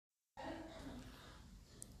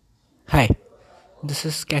This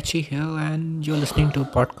is Catchy here, and you're listening to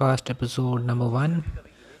podcast episode number one.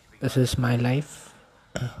 This is my life.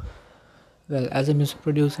 Well, as a music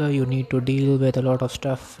producer, you need to deal with a lot of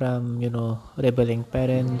stuff from, rebelling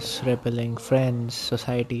parents, rebelling friends,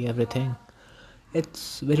 society, everything.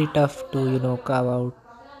 It's very tough to, carve out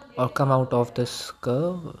or come out of this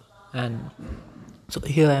curve. And so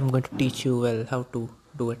here I'm going to teach you, well, how to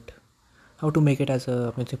do it, how to make it as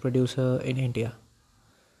a music producer in India.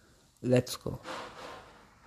 Let's go.